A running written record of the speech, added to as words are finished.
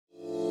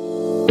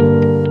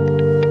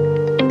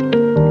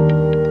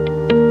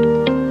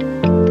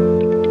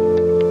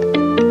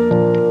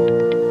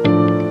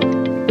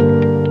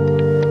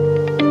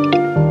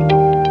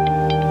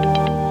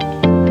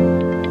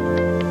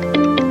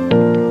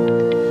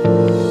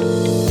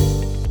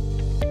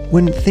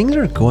When things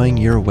are going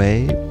your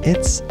way,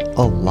 it's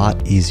a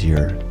lot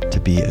easier to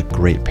be a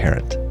great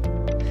parent.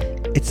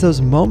 It's those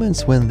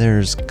moments when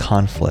there's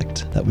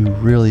conflict that we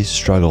really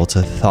struggle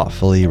to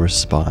thoughtfully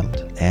respond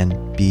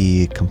and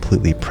be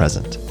completely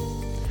present.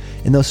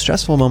 In those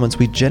stressful moments,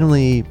 we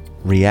generally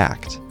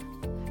react,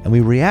 and we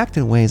react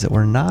in ways that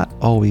we're not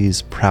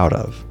always proud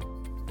of.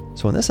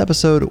 So in this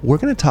episode, we're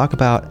going to talk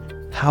about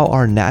how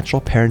our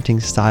natural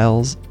parenting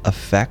styles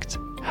affect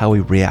how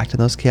we react in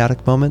those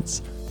chaotic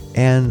moments,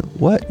 and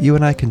what you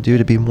and I can do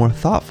to be more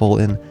thoughtful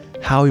in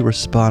how we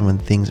respond when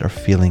things are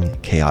feeling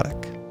chaotic.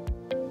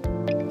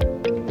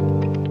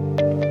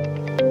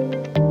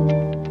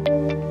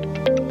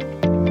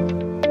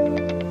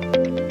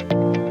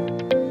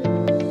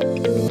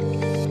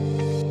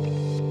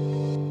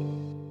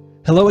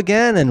 Hello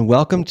again, and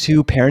welcome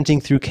to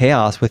Parenting Through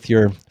Chaos with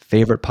your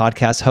favorite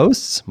podcast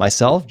hosts,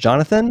 myself,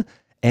 Jonathan,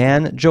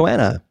 and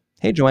Joanna.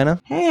 Hey,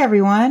 Joanna. Hey,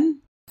 everyone.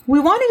 We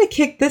wanted to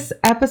kick this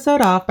episode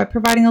off by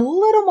providing a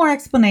little more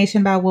explanation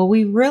about what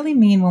we really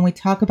mean when we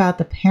talk about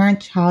the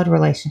parent-child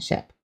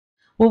relationship.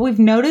 What we've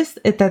noticed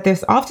is that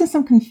there's often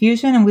some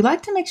confusion, and we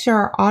like to make sure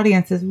our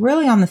audience is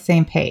really on the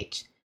same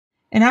page.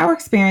 In our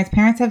experience,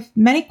 parents have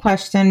many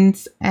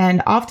questions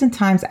and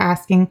oftentimes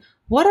asking,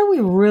 what are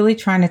we really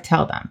trying to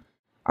tell them?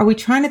 Are we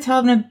trying to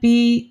tell them to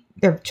be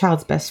their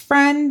child's best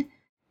friend,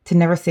 to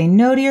never say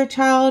no to your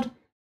child?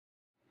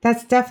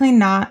 That's definitely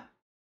not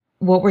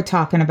what we're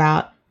talking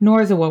about, nor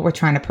is it what we're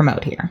trying to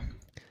promote here.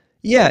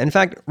 Yeah, in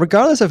fact,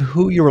 regardless of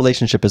who your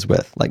relationship is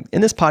with, like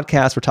in this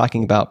podcast, we're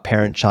talking about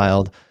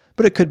parent-child,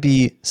 but it could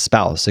be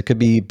spouse, it could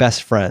be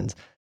best friends.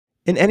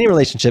 In any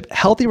relationship,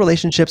 healthy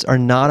relationships are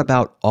not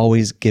about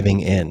always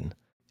giving in.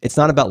 It's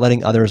not about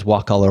letting others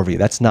walk all over you.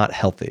 That's not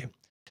healthy.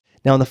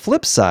 Now, on the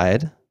flip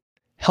side,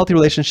 healthy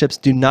relationships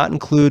do not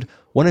include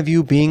one of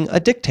you being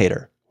a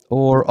dictator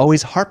or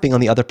always harping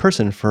on the other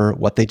person for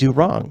what they do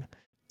wrong.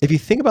 If you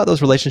think about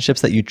those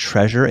relationships that you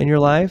treasure in your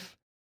life,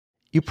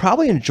 you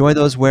probably enjoy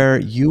those where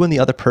you and the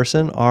other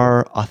person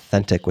are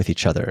authentic with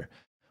each other,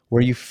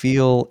 where you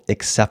feel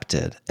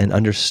accepted and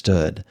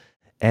understood,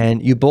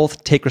 and you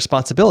both take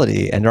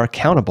responsibility and are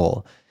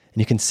accountable, and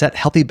you can set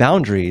healthy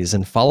boundaries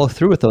and follow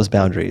through with those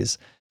boundaries.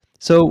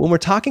 So when we're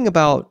talking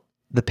about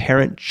the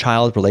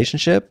parent-child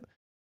relationship,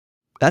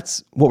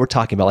 that's what we're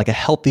talking about, like a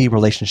healthy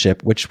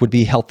relationship, which would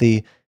be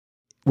healthy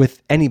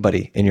with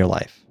anybody in your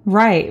life.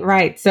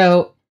 Right.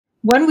 So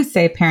when we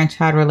say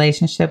parent-child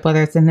relationship,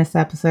 whether it's in this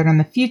episode or in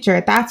the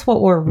future, that's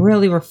what we're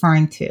really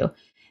referring to.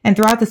 And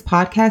throughout this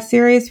podcast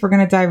series, we're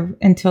going to dive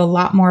into a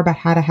lot more about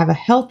how to have a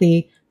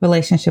healthy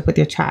relationship with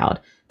your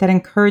child that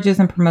encourages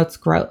and promotes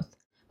growth.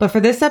 But for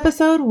this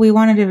episode, we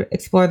wanted to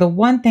explore the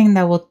one thing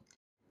that will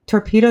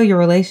torpedo your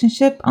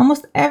relationship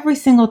almost every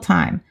single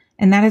time,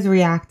 and that is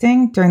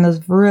reacting during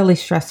those really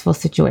stressful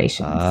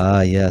situations.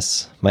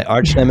 Yes. My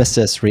arch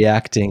nemesis,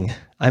 reacting.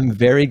 I'm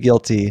very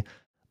guilty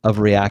of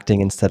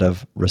reacting instead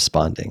of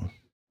responding.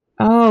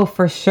 Oh,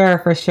 for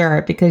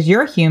sure. Because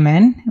you're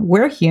human,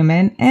 we're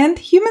human, and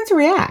humans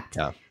react.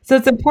 Yeah. So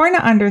it's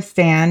important to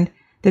understand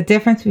the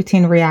difference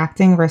between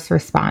reacting versus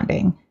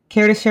responding.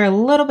 Care to share a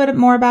little bit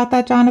more about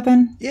that,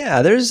 Jonathan?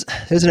 Yeah, there's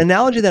an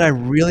analogy that I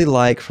really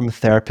like from a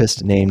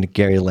therapist named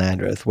Gary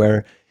Landreth,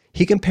 where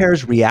he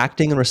compares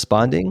reacting and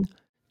responding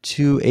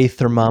to a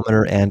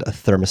thermometer and a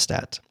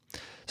thermostat.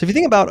 So if you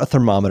think about a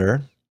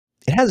thermometer,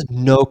 it has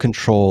no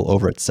control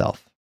over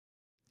itself.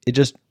 It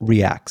just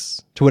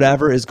reacts to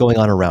whatever is going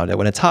on around it.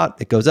 When it's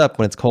hot, it goes up.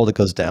 When it's cold, it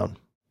goes down.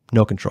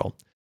 No control.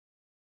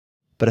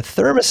 But a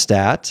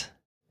thermostat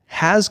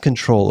has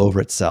control over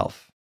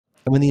itself.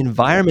 And when the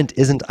environment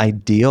isn't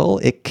ideal,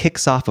 it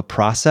kicks off a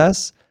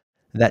process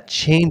that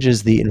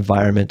changes the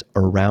environment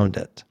around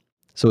it.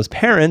 So as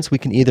parents, we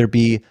can either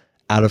be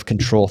out of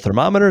control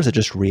thermometers that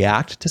just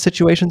react to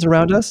situations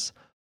around us,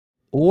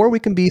 or we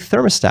can be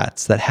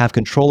thermostats that have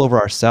control over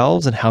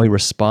ourselves and how we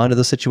respond to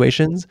those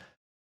situations,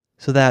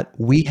 so that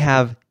we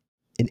have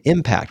an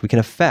impact, we can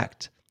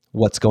affect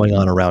what's going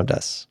on around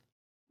us.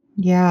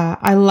 Yeah,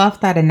 I love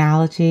that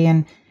analogy.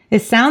 And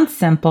it sounds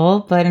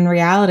simple, but in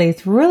reality,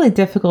 it's really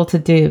difficult to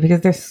do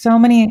because there's so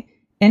many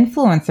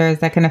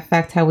influencers that can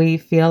affect how we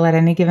feel at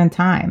any given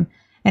time.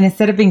 And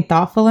instead of being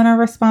thoughtful in our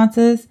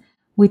responses,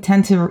 we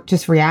tend to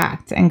just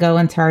react and go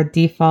into our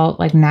default,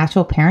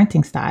 natural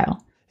parenting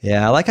style.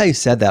 Yeah, I like how you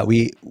said that.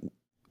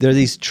 There are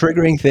these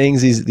triggering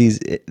things,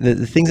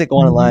 the things that go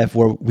on in life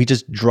where we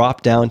just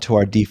drop down to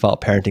our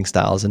default parenting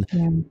styles. And,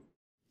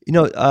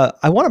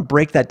 I want to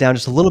break that down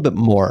just a little bit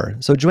more.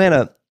 So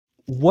Joanna,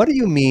 what do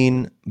you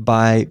mean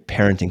by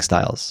parenting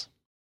styles?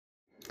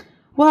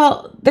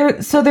 Well,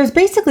 there's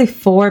basically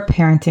 4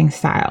 parenting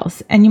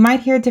styles, and you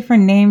might hear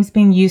different names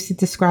being used to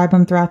describe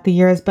them throughout the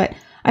years, but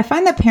I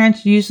find that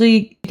parents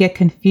usually get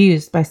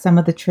confused by some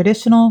of the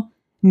traditional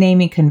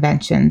naming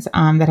conventions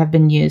that have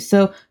been used.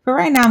 So for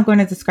right now, I'm going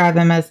to describe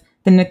them as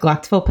the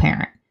neglectful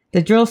parent,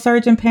 the drill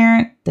sergeant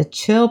parent, the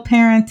chill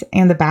parent,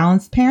 and the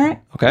balanced parent.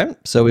 Okay,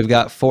 so we've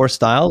got 4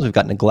 styles. We've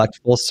got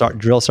neglectful,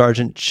 drill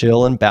sergeant,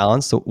 chill, and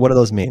balanced. So what do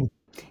those mean?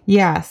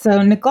 Yeah,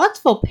 so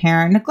neglectful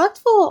parent,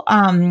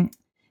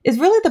 is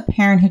really the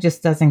parent who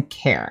just doesn't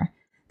care.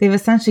 They've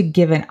essentially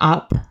given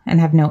up and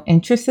have no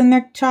interest in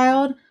their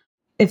child.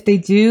 If they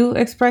do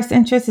express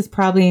interest, it's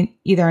probably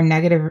either a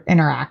negative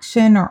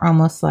interaction or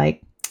almost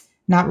like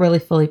not really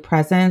fully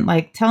present,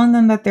 like telling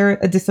them that they're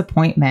a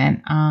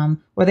disappointment,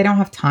 or they don't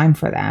have time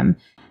for them.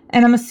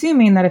 And I'm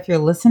assuming that if you're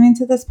listening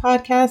to this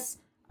podcast,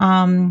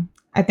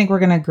 I think we're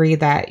going to agree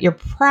that you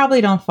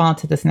probably don't fall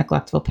into this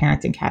neglectful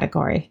parenting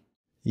category.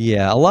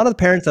 Yeah, a lot of the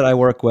parents that I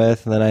work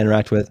with and that I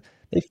interact with,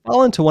 they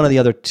fall into one of the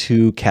other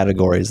two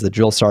categories, the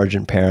drill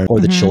sergeant parent or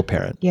the chill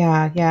parent.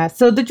 Yeah.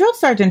 So the drill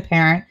sergeant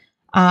parent,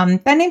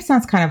 that name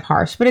sounds kind of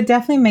harsh, but it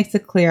definitely makes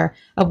it clear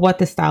of what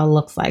the style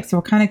looks like. So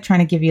we're kind of trying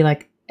to give you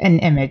like an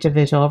image, a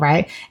visual,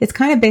 right? It's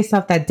kind of based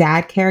off that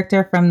dad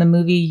character from the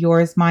movie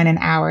Yours, Mine, and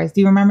Ours.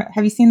 Do you remember?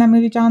 Have you seen that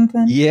movie,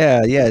 Jonathan?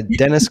 Yeah.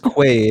 Dennis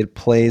Quaid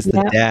plays the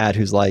Yep. dad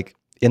who's like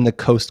in the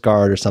Coast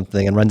Guard or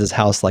something and runs his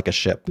house like a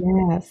ship.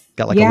 Yes.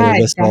 Got like a little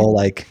whistle,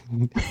 like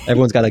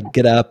everyone's got to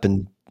get up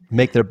and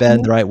make their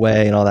bed the right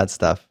way and all that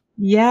stuff.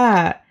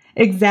 Yeah,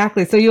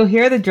 exactly. So you'll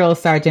hear the drill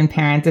sergeant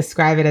parent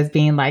describe it as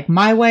being like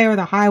my way or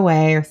the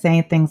highway, or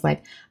saying things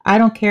like, I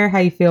don't care how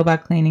you feel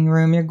about cleaning your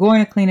room. You're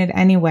going to clean it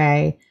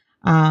anyway.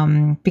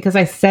 Because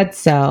I said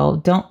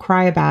so. Don't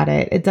cry about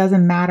it. It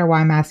doesn't matter why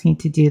I'm asking you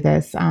to do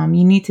this.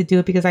 You need to do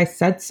it because I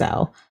said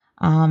so.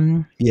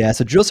 Yeah.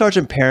 So drill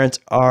sergeant parents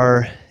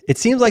are, it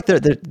seems like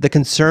the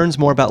concern's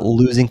more about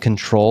losing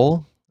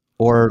control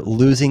or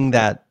losing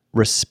that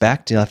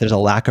respect. If there's a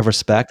lack of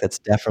respect, that's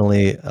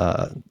definitely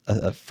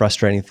a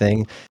frustrating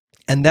thing.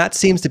 And that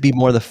seems to be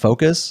more the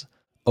focus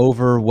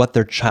over what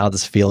their child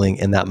is feeling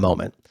in that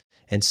moment.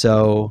 And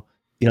so,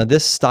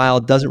 this style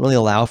doesn't really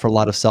allow for a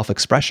lot of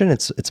self-expression.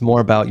 It's more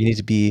about you need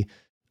to be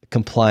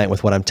compliant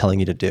with what I'm telling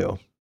you to do.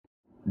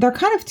 There are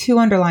kind of two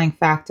underlying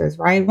factors,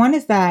 right? One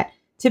is that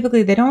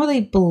typically they don't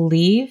really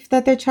believe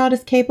that their child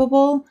is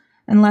capable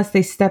unless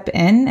they step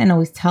in and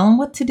always tell them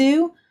what to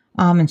do,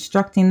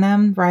 instructing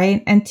them,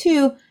 right? And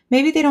two,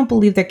 maybe they don't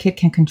believe their kid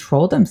can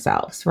control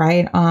themselves,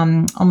 right?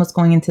 Almost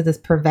going into this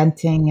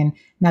preventing and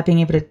not being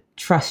able to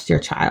trust your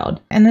child.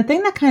 And the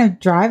thing that kind of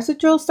drives a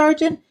drill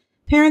sergeant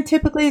parent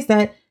typically is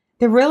that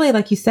they're really,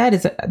 like you said,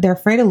 they're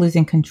afraid of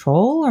losing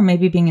control or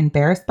maybe being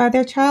embarrassed by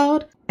their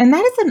child. And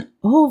that is an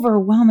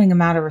overwhelming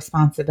amount of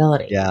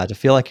responsibility. Yeah, to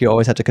feel like you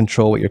always have to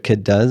control what your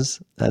kid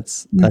does,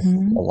 that's a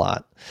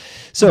lot.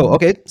 So,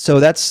 okay, so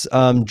that's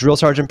drill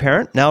sergeant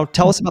parent. Now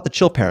tell us about the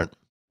chill parent.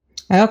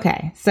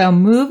 Okay, so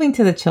moving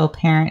to the chill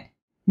parent,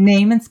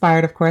 name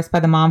inspired, of course, by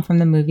the mom from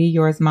the movie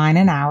Yours, Mine,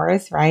 and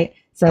Ours, right?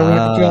 So we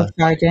have the drill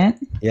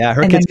sergeant. Yeah,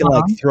 her kids can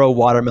like throw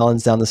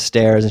watermelons down the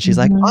stairs and she's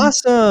like,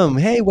 awesome.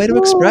 Hey, way to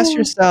express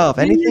yourself.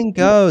 Anything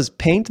goes.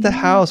 Paint the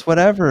house,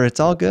 whatever. It's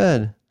all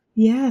good.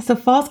 Yeah, so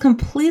falls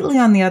completely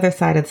on the other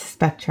side of the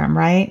spectrum,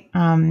 right?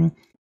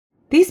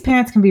 These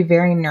parents can be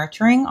very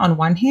nurturing on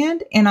one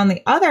hand, and on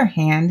the other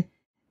hand,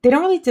 they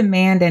don't really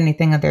demand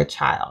anything of their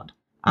child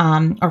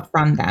or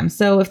from them.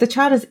 So if the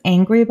child is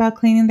angry about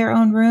cleaning their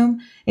own room,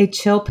 a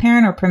chill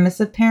parent or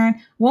permissive parent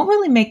won't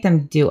really make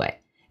them do it.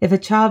 If a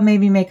child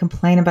maybe may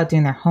complain about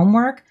doing their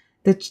homework,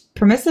 the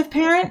permissive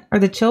parent or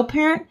the chill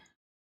parent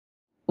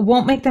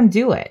won't make them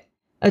do it.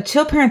 A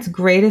chill parent's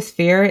greatest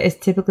fear is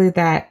typically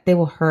that they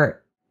will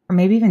hurt or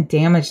maybe even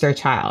damage their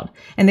child.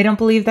 And they don't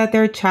believe that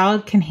their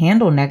child can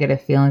handle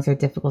negative feelings or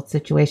difficult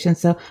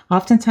situations. So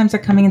oftentimes they're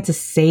coming in to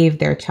save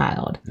their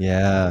child.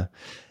 Yeah.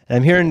 And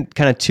I'm hearing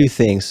kind of two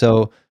things.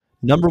 So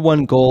number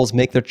one goal is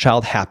make their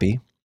child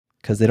happy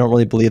because they don't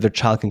really believe their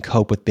child can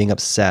cope with being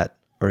upset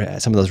or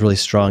some of those really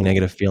strong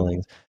negative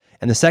feelings.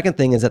 And the second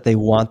thing is that they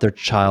want their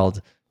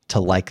child to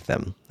like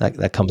them.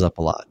 That comes up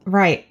a lot.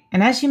 Right.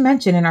 And as you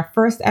mentioned in our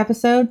first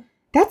episode,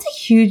 that's a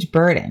huge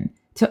burden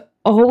to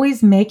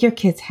always make your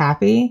kids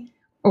happy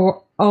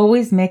or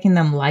always making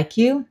them like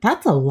you.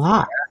 That's a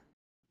lot.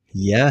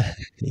 Yeah.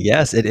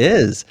 Yes, it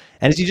is.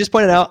 And as you just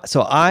pointed out,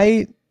 so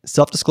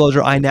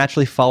self-disclosure, I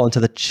naturally fall into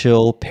the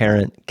chill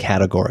parent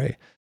category.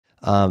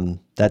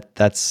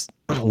 That's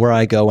where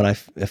I go when I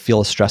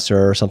feel a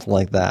stressor or something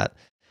like that.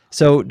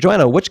 So,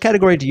 Joanna, which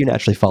category do you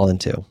naturally fall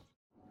into?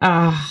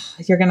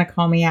 You're going to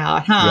call me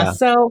out, huh? Yeah,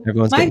 so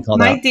everyone's getting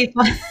called out.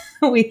 Default,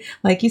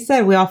 like you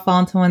said, we all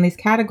fall into one of these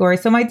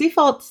categories. So my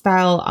default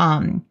style,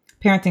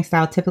 parenting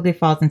style typically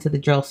falls into the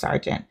drill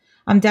sergeant.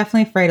 I'm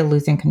definitely afraid of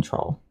losing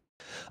control.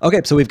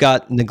 Okay, so we've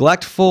got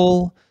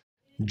neglectful,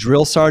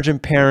 drill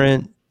sergeant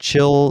parent,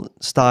 chill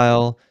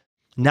style.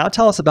 Now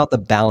tell us about the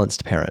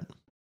balanced parent.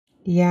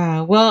 Yeah,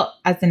 well,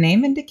 as the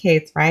name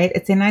indicates, right,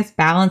 it's a nice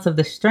balance of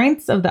the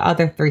strengths of the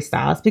other three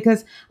styles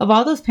because of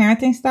all those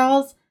parenting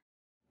styles,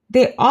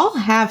 they all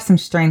have some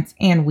strengths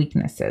and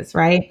weaknesses,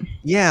 right?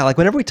 Yeah, like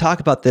whenever we talk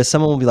about this,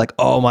 someone will be like,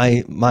 oh,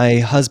 my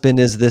husband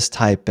is this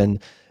type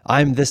and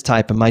I'm this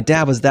type and my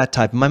dad was that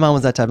type and my mom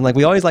was that type. And like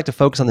we always like to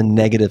focus on the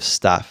negative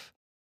stuff.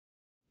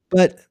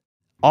 But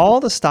all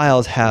the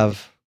styles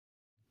have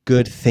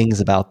good things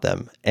about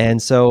them.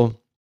 And so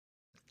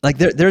like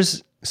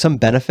there's some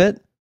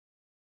benefit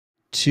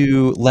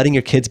to letting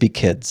your kids be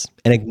kids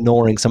and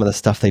ignoring some of the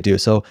stuff they do.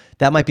 So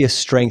that might be a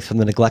strength from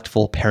the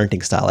neglectful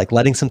parenting style, like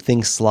letting some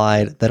things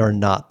slide that are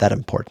not that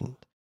important.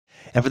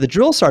 And for the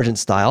drill sergeant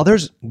style,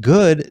 there's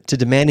good to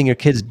demanding your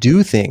kids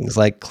do things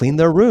like clean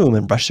their room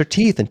and brush their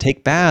teeth and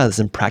take baths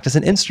and practice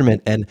an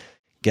instrument and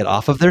get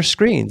off of their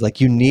screens. Like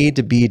you need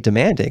to be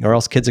demanding, or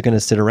else kids are going to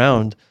sit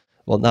around.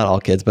 Well, not all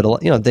kids,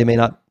 but they may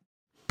not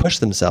push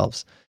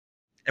themselves.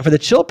 And for the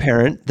chill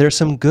parent, there's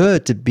some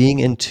good to being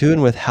in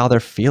tune with how they're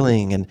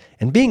feeling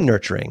and being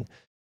nurturing.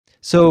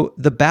 So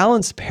the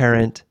balanced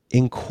parent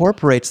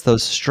incorporates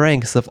those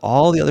strengths of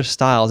all the other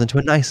styles into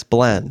a nice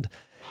blend.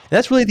 And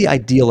that's really the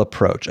ideal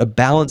approach. A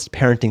balanced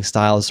parenting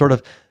style is sort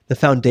of the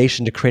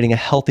foundation to creating a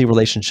healthy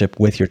relationship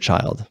with your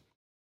child.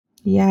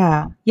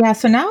 Yeah. Yeah.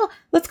 So now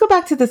let's go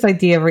back to this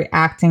idea of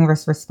reacting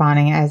versus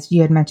responding, as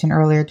you had mentioned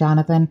earlier,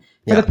 Jonathan.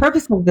 For the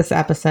purpose of this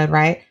episode,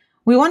 right?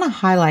 We want to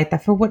highlight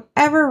that for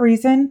whatever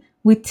reason,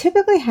 we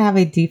typically have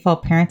a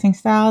default parenting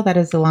style that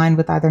is aligned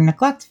with either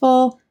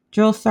neglectful,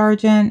 drill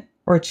sergeant,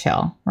 or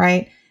chill,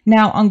 right?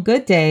 Now, on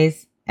good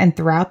days and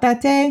throughout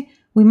that day,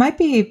 we might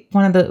be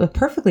a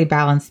perfectly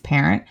balanced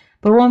parent,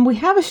 but when we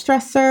have a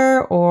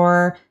stressor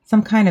or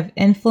some kind of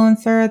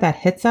influencer that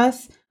hits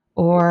us,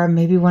 or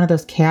maybe one of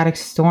those chaotic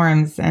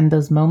storms and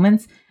those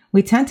moments,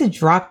 we tend to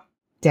drop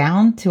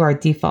down to our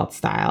default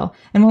style.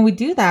 And when we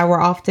do that,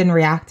 we're often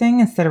reacting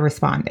instead of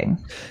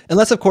responding.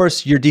 Unless, of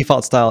course, your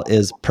default style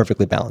is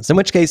perfectly balanced, in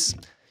which case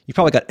you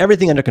probably got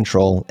everything under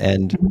control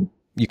and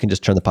you can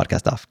just turn the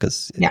podcast off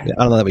because I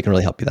don't know that we can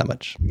really help you that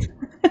much.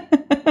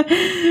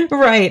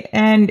 Right.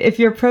 And if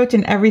your approach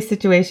in every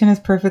situation is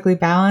perfectly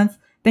balanced,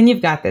 then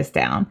you've got this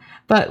down.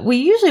 But we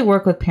usually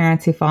work with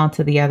parents who fall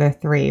into the other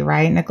three,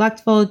 right?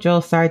 Neglectful,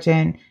 drill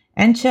sergeant,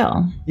 and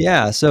chill.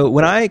 Yeah. So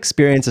when I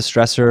experience a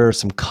stressor or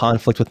some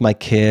conflict with my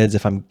kids,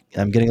 if I'm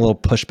getting a little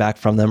pushback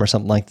from them or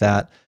something like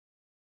that,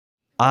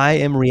 I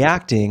am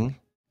reacting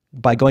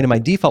by going to my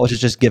default, which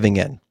is just giving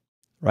in,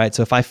 right?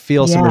 So if I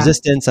feel some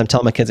resistance, I'm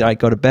telling my kids, all right,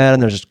 go to bed,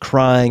 and they're just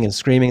crying and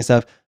screaming and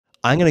stuff.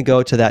 I'm going to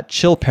go to that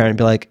chill parent and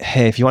be like,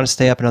 hey, if you want to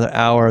stay up another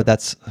hour,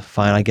 that's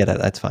fine. I get it.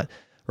 That's fine.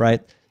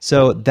 Right?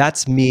 So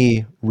that's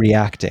me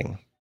reacting.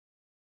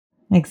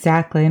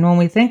 Exactly. And when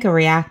we think of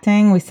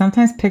reacting, we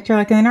sometimes picture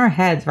like in our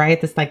heads, right?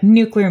 This like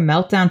nuclear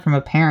meltdown from a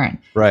parent.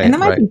 Right. And that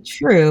might be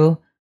true.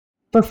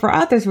 But for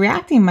others,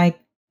 reacting might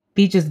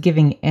be just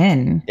giving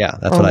in. Yeah,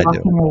 that's what I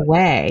do. Walking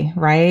away,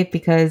 right?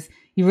 Because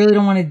you really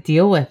don't want to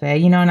deal with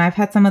it. And I've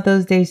had some of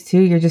those days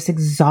too. You're just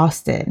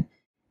exhausted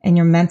and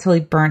you're mentally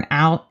burnt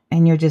out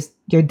and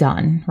you're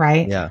done,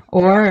 right? Yeah.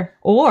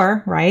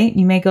 Or, right,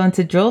 you may go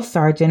into drill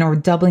sergeant or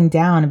doubling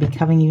down and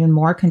becoming even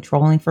more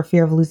controlling for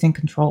fear of losing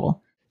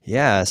control.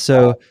 Yeah.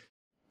 So,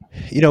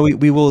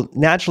 we will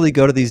naturally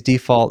go to these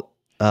default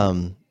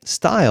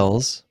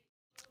styles,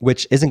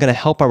 which isn't going to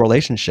help our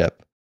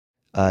relationship.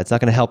 It's not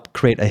going to help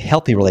create a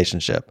healthy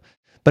relationship.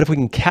 But if we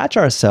can catch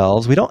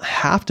ourselves, we don't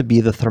have to be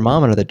the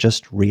thermometer that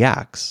just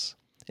reacts.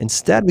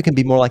 Instead, we can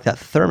be more like that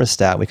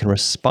thermostat. We can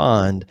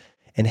respond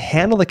and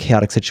handle the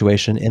chaotic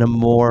situation in a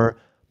more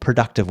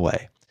productive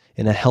way,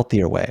 in a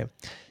healthier way.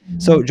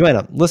 So,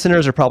 Joanna,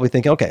 listeners are probably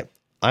thinking, okay,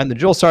 I'm the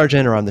drill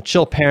sergeant or I'm the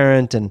chill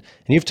parent, and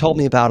you've told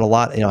me about a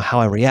lot, how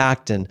I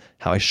react and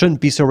how I shouldn't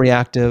be so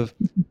reactive.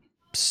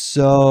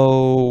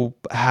 So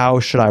how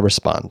should I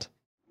respond?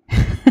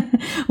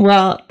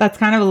 Well, that's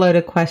kind of a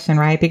loaded question,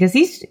 right? Because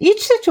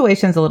each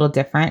situation is a little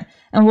different.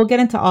 And we'll get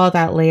into all of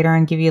that later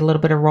and give you a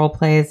little bit of role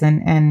plays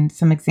and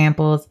some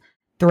examples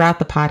throughout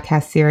the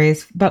podcast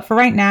series. But for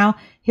right now,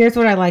 here's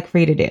what I'd like for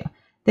you to do.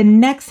 The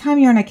next time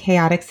you're in a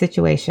chaotic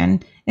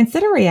situation,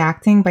 instead of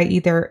reacting by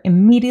either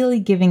immediately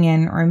giving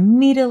in or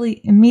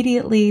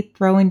immediately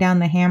throwing down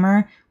the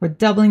hammer or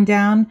doubling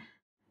down,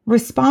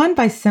 respond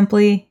by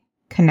simply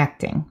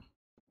connecting.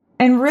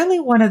 And really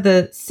one of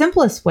the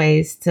simplest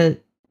ways to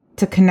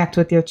connect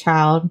with your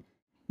child,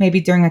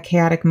 maybe during a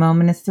chaotic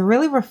moment, is to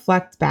really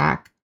reflect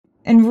back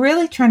and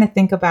really trying to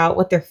think about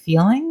what they're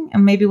feeling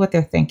and maybe what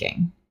they're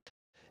thinking.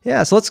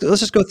 Yeah, so let's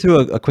just go through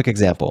a quick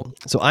example.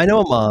 So I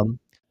know a mom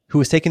who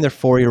was taking their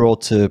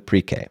 4-year-old to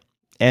pre-K.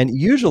 And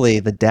usually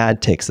the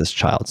dad takes this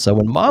child. So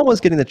when mom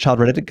was getting the child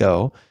ready to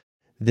go,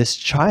 this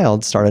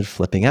child started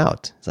flipping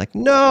out. It's like,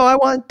 no, I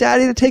want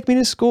daddy to take me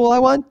to school. I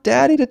want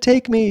daddy to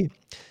take me.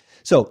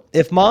 So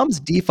if mom's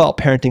default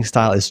parenting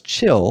style is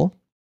chill,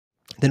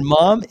 then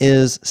mom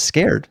is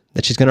scared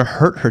that she's going to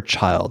hurt her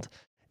child.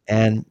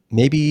 And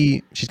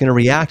maybe she's going to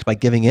react by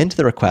giving in to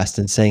the request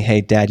and saying, hey,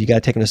 dad, you got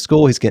to take him to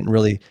school. He's getting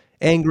really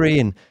angry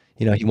and,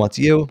 he wants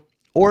you.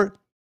 Or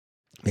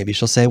maybe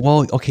she'll say,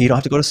 well, okay, you don't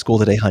have to go to school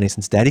today, honey,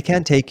 since daddy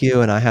can't take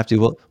you and I have to,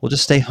 we'll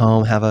just stay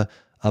home, have a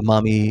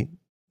mommy,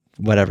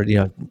 whatever,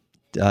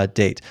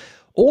 date.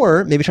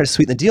 Or maybe try to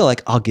sweeten the deal.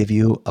 Like, I'll give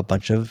you a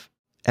bunch of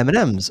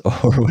M&Ms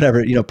or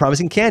whatever,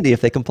 promising candy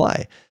if they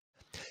comply.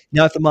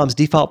 Now, if the mom's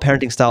default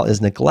parenting style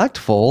is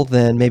neglectful,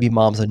 then maybe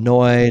mom's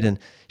annoyed and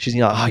she's,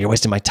 oh, you're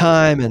wasting my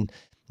time. And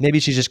maybe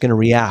she's just going to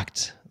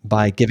react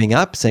by giving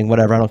up, saying,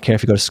 whatever, I don't care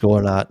if you go to school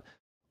or not.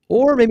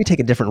 Or maybe take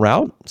a different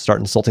route, start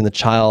insulting the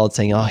child,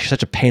 saying, oh, you're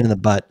such a pain in the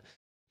butt.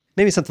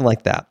 Maybe something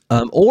like that.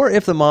 Or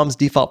if the mom's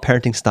default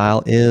parenting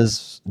style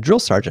is drill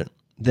sergeant,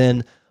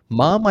 then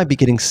mom might be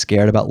getting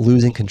scared about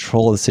losing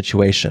control of the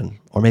situation,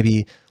 or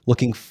maybe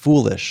looking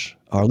foolish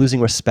or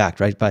losing respect,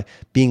 right? By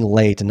being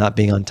late and not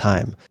being on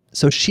time.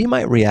 So she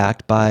might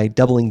react by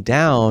doubling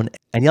down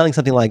and yelling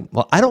something like,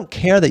 well, I don't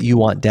care that you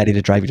want daddy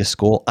to drive you to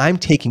school. I'm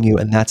taking you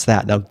and that's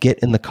that. Now get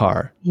in the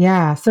car.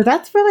 Yeah. So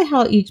that's really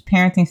how each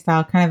parenting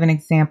style, kind of an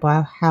example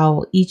of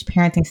how each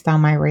parenting style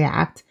might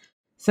react.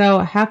 So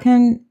how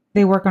can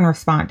they work on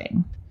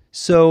responding?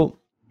 So,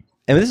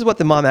 and this is what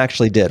the mom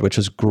actually did, which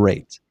was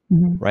great,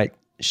 right?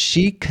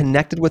 She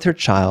connected with her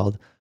child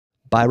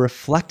by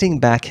reflecting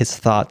back his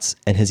thoughts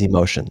and his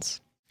emotions.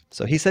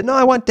 So he said, no,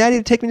 I want daddy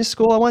to take me to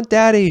school. I want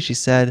daddy. She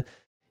said,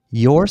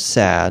 you're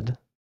sad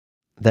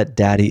that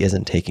daddy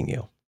isn't taking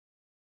you.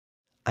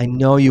 I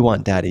know you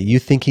want daddy. You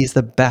think he's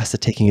the best at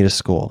taking you to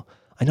school.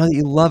 I know that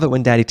you love it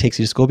when daddy takes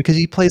you to school because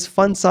he plays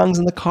fun songs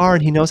in the car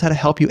and he knows how to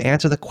help you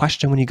answer the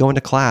question when you go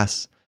into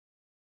class.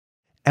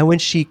 And when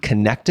she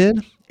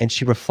connected and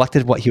she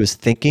reflected what he was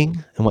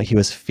thinking and what he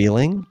was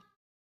feeling,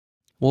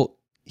 well,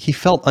 he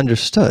felt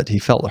understood. He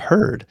felt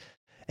heard.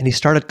 And he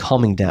started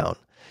calming down.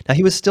 Now,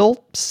 he was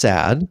still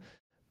sad,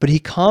 but he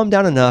calmed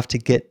down enough to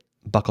get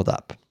buckled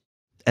up.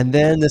 And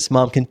then this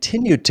mom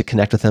continued to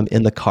connect with him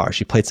in the car.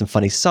 She played some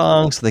funny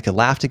songs so they could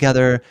laugh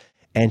together,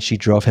 and she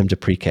drove him to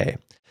pre-K.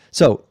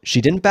 So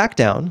she didn't back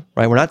down,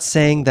 right? We're not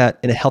saying that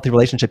in a healthy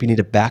relationship you need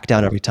to back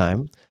down every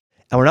time.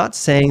 And we're not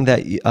saying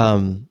that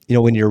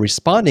when you're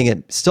responding,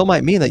 it still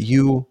might mean that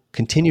you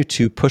continue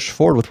to push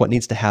forward with what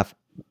needs to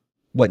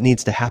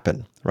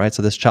happen, right?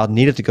 So this child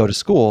needed to go to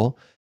school.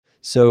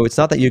 So it's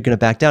not that you're going to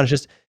back down. It's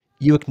just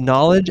you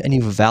acknowledge and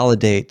you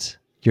validate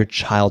your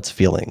child's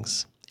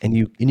feelings, and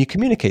you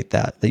communicate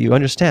that you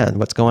understand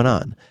what's going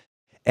on.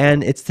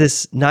 And it's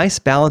this nice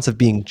balance of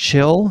being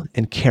chill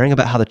and caring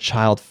about how the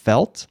child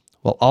felt,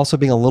 while also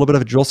being a little bit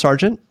of a drill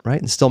sergeant, right?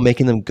 And still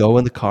making them go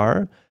in the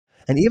car,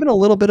 and even a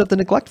little bit of the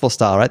neglectful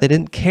style, right? She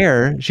didn't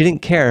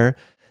care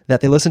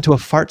that they listened to a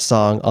fart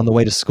song on the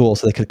way to school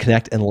so they could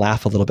connect and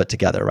laugh a little bit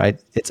together,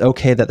 right? It's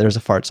okay that there's a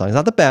fart song. It's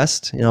not the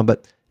best,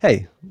 but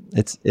hey,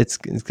 it's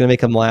going to make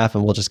them laugh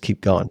and we'll just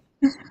keep going.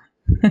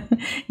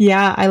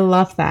 Yeah, I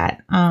love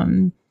that.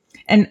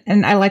 And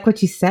I like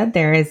what you said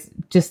there is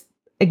just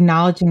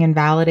acknowledging and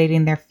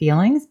validating their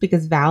feelings,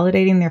 because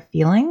validating their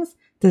feelings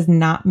does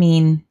not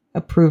mean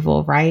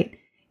approval, right?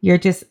 You're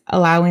just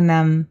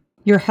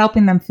you're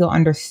helping them feel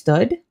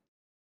understood.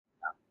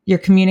 You're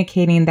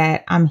communicating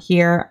that I'm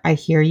here, I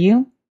hear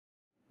you,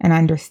 and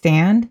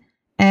understand.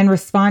 And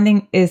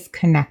responding is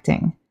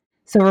connecting.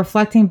 So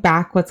reflecting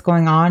back what's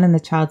going on in the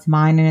child's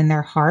mind and in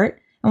their heart.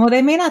 And while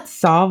they may not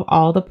solve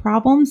all the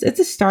problems, it's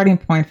a starting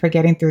point for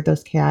getting through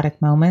those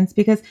chaotic moments,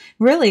 because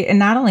really it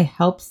not only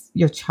helps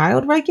your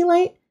child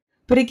regulate,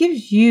 but it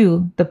gives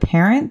you, the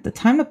parent, the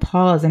time to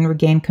pause and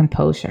regain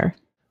composure.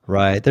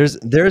 Right.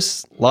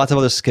 There's lots of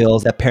other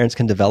skills that parents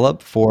can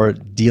develop for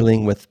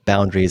dealing with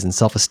boundaries and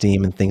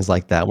self-esteem and things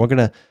like that. We're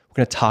gonna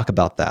talk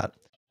about that.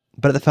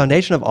 But at the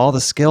foundation of all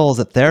the skills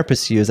that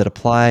therapists use that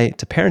apply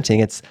to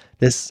parenting, it's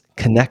this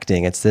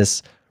connecting, it's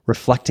this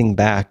reflecting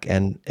back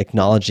and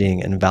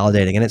acknowledging and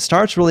validating. And it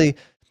starts really,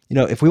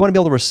 if we want to be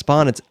able to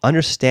respond, it's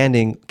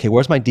understanding, okay,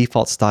 where's my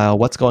default style?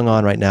 What's going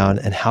on right now?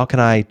 And how can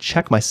I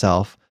check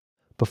myself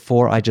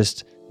before I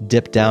just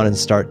dip down and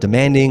start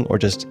demanding or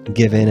just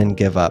give in and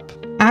give up?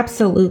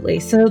 Absolutely.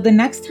 So the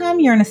next time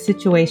you're in a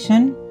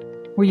situation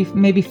where you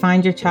maybe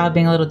find your child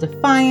being a little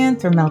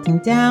defiant or melting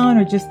down,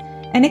 or just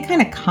any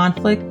kind of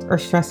conflict or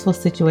stressful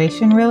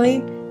situation,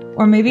 really,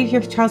 or maybe if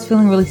your child's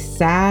feeling really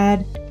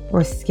sad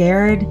or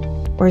scared,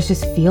 or is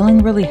just feeling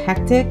really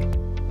hectic,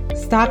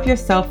 stop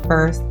yourself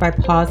first by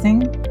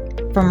pausing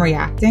from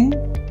reacting,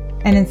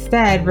 and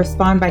instead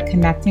respond by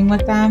connecting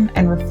with them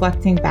and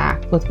reflecting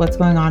back with what's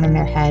going on in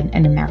their head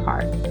and in their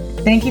heart.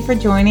 Thank you for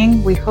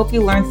joining. We hope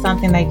you learned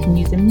something that you can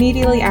use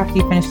immediately after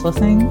you finish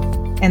listening,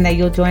 and that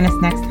you'll join us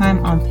next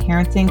time on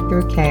Parenting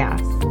Through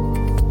Chaos.